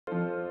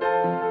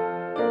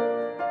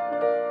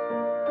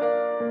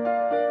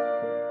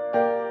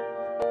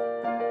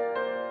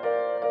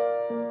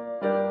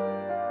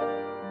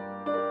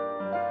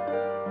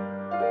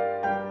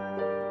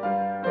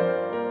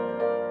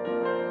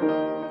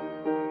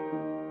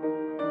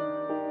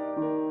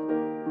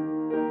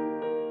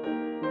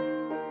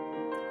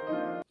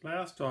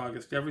last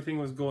August, everything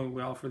was going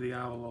well for the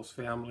Avalos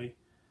family.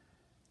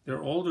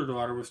 Their older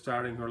daughter was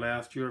starting her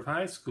last year of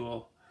high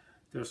school.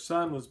 Their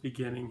son was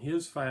beginning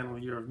his final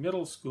year of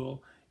middle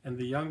school, and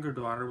the younger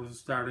daughter was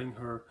starting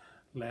her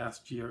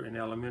last year in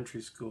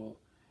elementary school.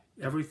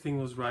 Everything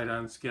was right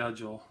on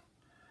schedule.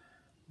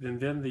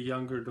 Then the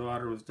younger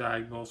daughter was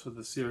diagnosed with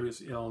a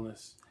serious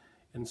illness,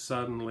 and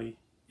suddenly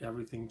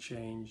everything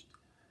changed.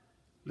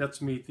 Let's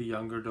meet the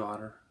younger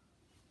daughter.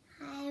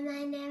 Hi,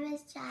 my name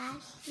is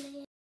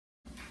Jashly.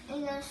 Y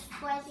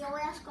después yo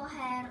voy a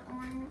escoger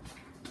un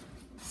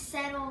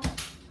cero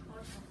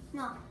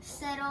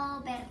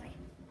verde.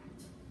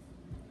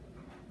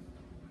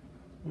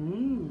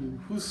 Ooh,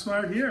 who's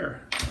smart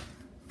here?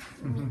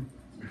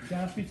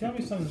 Jashly, tell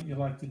me something that you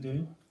like to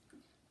do.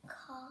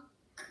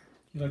 Cook.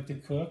 You like to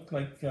cook,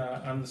 like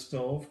on the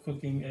stove,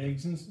 cooking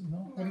eggs and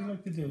no? What do you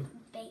like to do?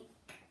 Bake.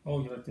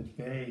 Oh, you like to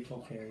bake.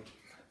 Okay.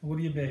 What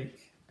do you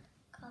bake?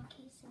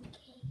 Cookies and cake.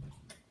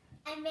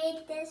 I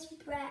made this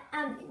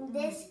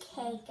this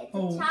cake. It's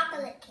a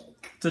chocolate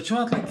cake. It's a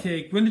chocolate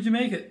cake. When did you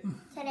make it?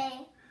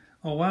 Today.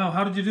 Oh wow!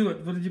 How did you do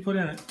it? What did you put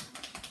in it?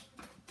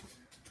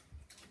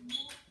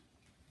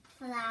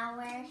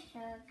 Flour,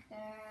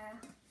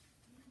 sugar,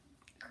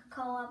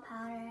 cocoa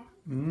powder,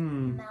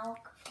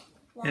 milk,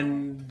 water.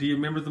 And do you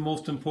remember the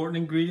most important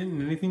ingredient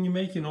in anything you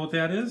make? You know what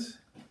that is?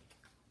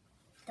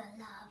 The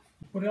love.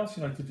 What else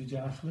you like to do,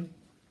 Jashly?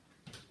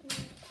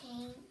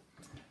 Paint.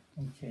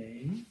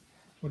 Okay.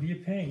 What do you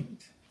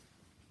paint?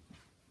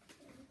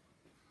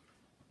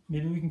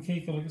 Maybe we can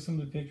take a look at some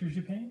of the pictures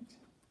you paint?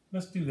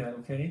 Let's do that,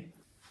 okay?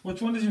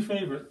 Which one is your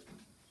favorite?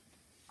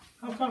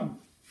 How come?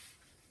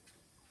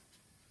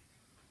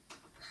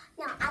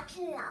 No,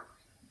 actually no.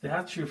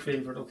 That's your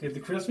favorite, okay. The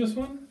Christmas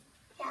one?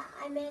 Yeah,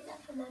 I made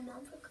that for my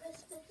mom for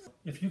Christmas.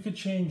 If you could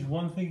change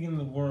one thing in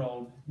the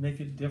world, make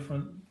it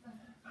different,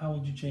 how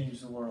would you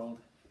change the world?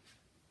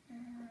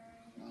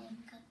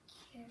 Like a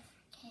cure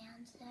for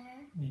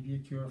cancer. Maybe a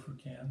cure for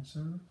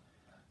cancer.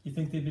 You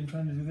think they've been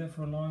trying to do that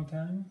for a long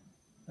time?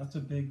 That's a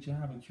big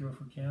job, a cure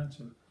for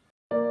cancer.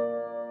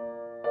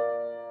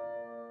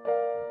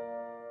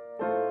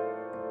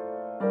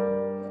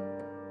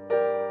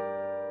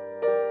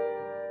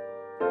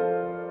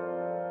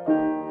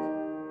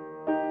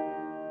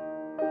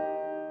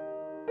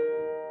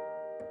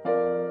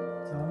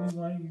 Tell me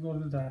why you go to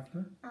the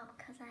doctor. Oh,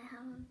 because I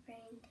have a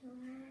brain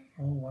tumor.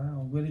 Oh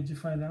wow, when did you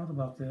find out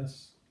about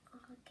this?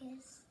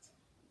 August.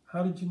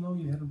 How did you know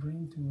you had a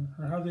brain tumor?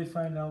 Or how did they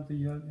find out that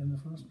you had it in the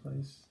first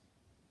place?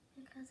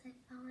 Because I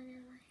felt it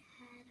in my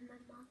head and my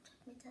mom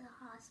took me to the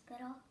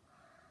hospital.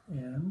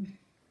 And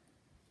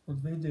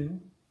what did they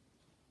do?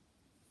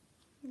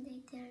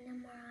 They did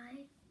an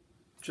MRI.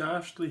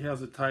 Jashly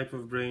has a type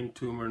of brain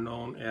tumor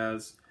known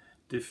as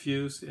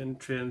diffuse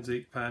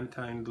intrinsic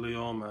pontine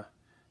glioma,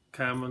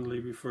 commonly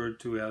referred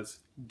to as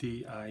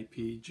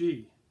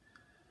D.I.P.G.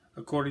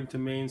 According to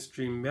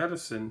mainstream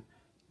medicine,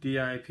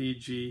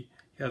 D.I.P.G.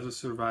 has a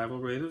survival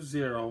rate of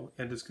 0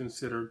 and is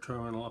considered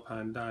terminal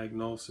upon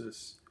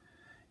diagnosis.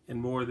 In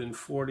more than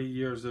 40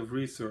 years of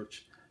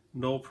research,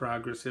 no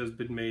progress has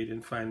been made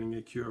in finding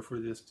a cure for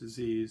this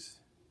disease.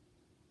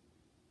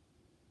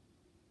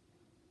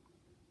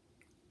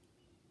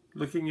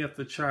 Looking at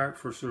the chart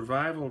for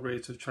survival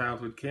rates of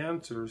childhood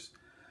cancers,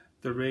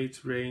 the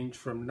rates range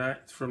from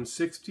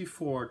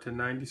 64 to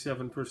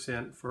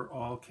 97% for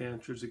all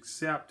cancers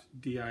except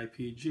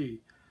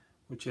D.I.P.G.,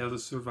 which has a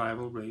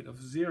survival rate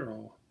of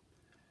 0.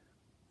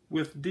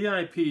 With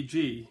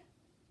D.I.P.G.,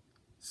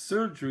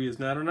 surgery is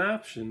not an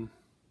option.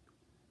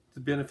 The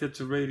benefits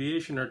of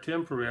radiation are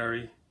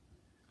temporary,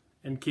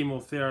 and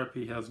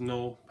chemotherapy has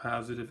no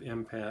positive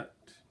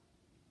impact.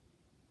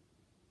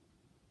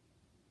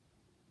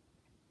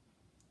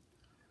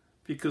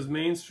 Because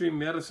mainstream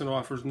medicine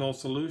offers no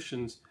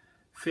solutions,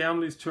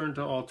 families turn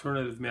to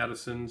alternative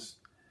medicines.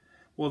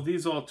 While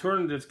these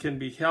alternatives can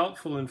be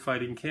helpful in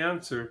fighting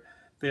cancer,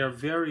 they are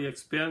very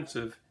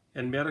expensive,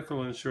 and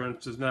medical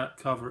insurance does not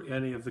cover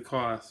any of the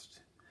cost.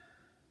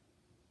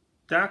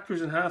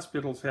 Doctors and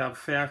hospitals have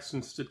facts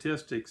and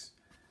statistics,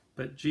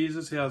 but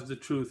Jesus has the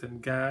truth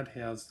and God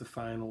has the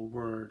final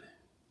word.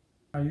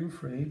 Are you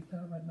afraid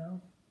right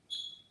now?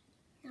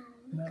 No,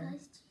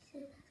 because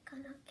Jesus is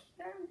going to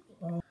cure me.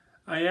 Oh.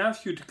 I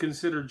ask you to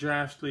consider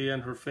Jashly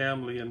and her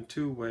family in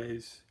 2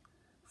 ways.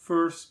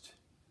 First,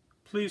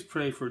 please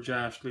pray for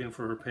Jashly and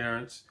for her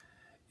parents.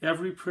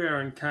 Every prayer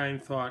and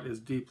kind thought is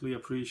deeply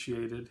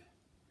appreciated.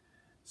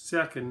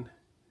 Second,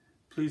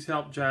 please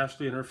help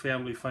Jashly and her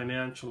family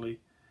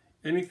financially.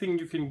 Anything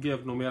you can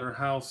give, no matter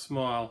how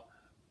small,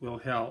 will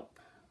help.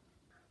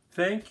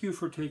 Thank you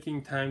for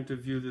taking time to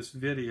view this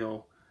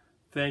video.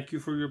 Thank you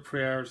for your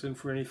prayers and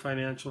for any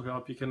financial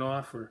help you can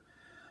offer.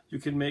 You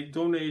can make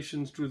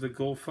donations through the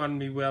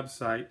GoFundMe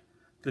website.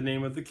 The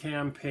name of the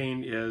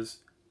campaign is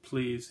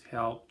Please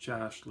Help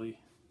Jashly.